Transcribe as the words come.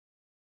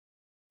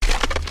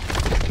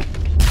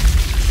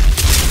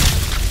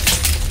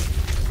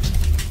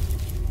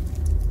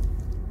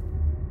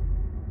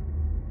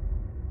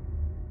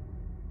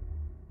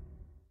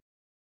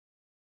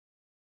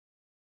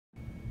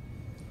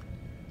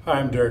Hi,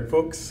 I'm Derek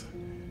Fuchs,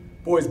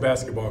 boys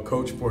basketball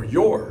coach for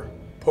your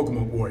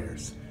Pocomoke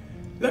Warriors.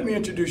 Let me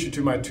introduce you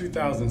to my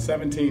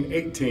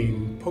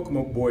 2017-18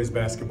 Pocomoke boys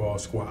basketball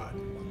squad.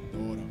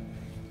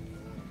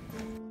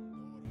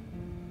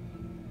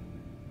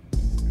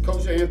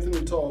 Coach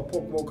Anthony Tall,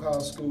 Pocomoke High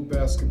School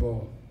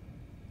basketball.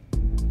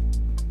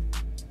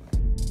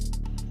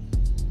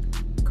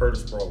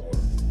 Curtis Broadwater,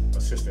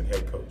 assistant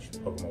head coach,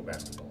 Pocomoke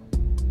basketball.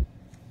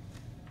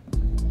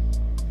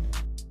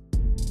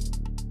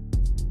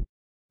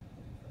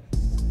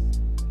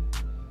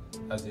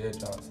 Isaiah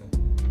Johnson,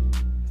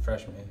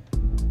 freshman,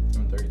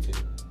 number 32.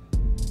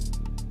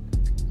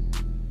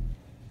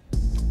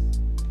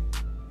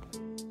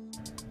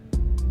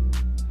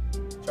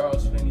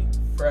 Charles Finney,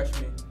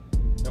 freshman,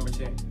 number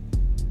 10.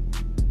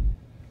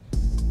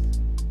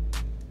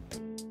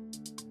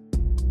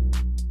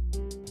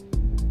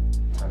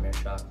 Amir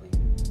Shockley,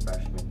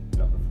 freshman,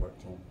 number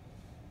 14.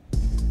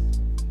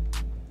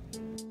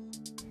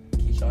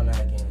 Keyshawn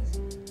Atkins,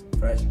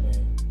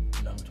 freshman,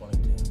 number 22.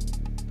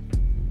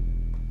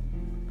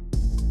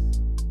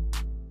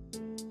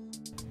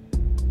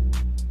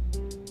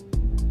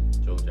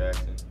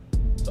 Jackson,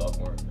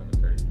 sophomore, number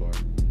 34.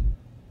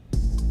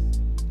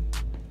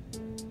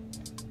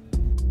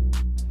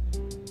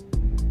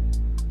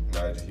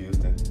 Nigel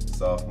Houston,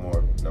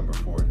 sophomore, number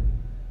 40.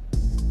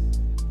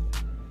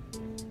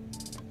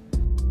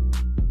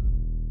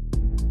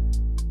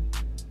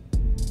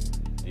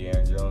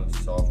 De'Aaron Jones,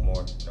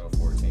 sophomore, number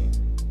 14.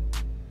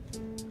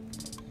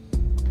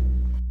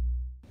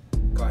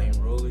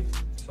 Cotton Rowley,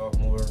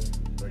 sophomore,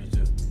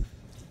 32.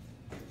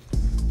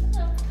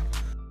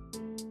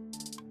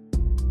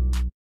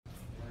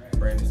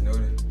 Brandon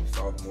Snowden,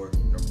 sophomore,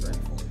 number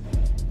 34.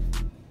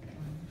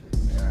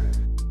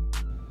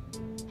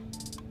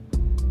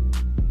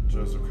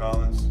 Joseph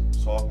Collins,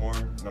 sophomore,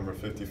 number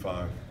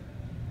 55.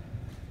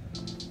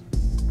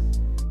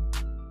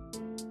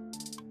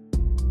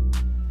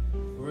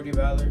 Rudy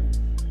Ballard,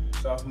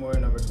 sophomore,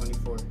 number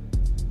 24.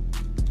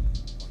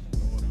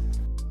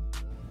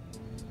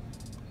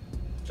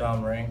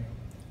 John Ring,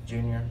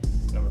 junior,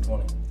 number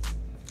 20.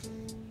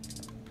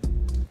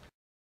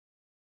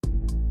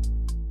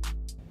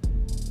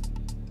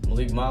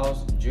 Malik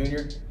Miles,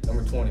 junior,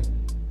 number 20.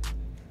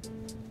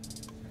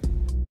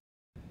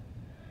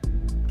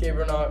 Gabe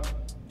Bernard,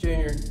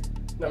 junior,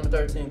 number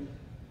 13.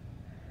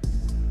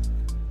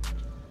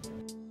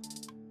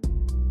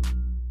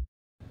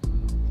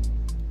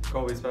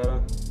 Colby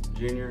Spetta,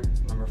 junior,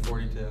 number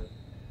 42.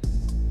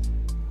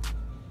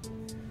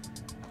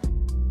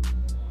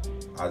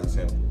 Isaac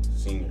Sample,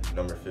 senior,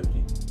 number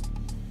 50.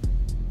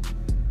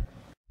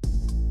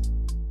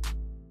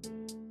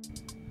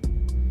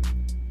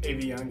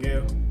 Avion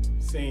Gale,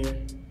 senior,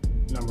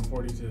 number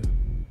 42.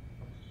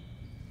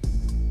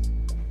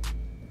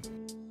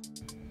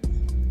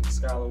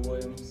 Skylar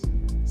Williams,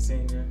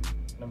 senior,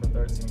 number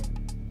 13.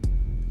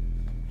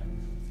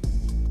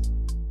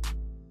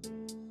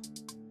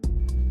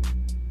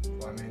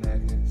 Wyman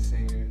Atkins,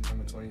 senior,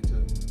 number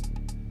 22.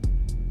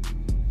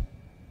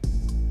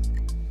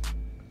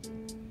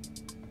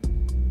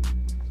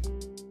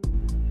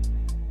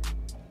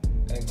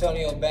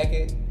 Antonio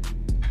Beckett,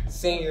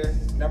 senior,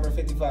 number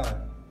 55.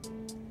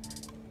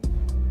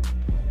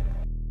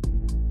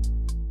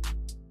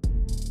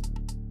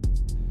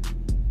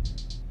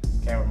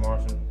 Cameron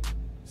Marshall,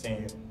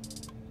 senior.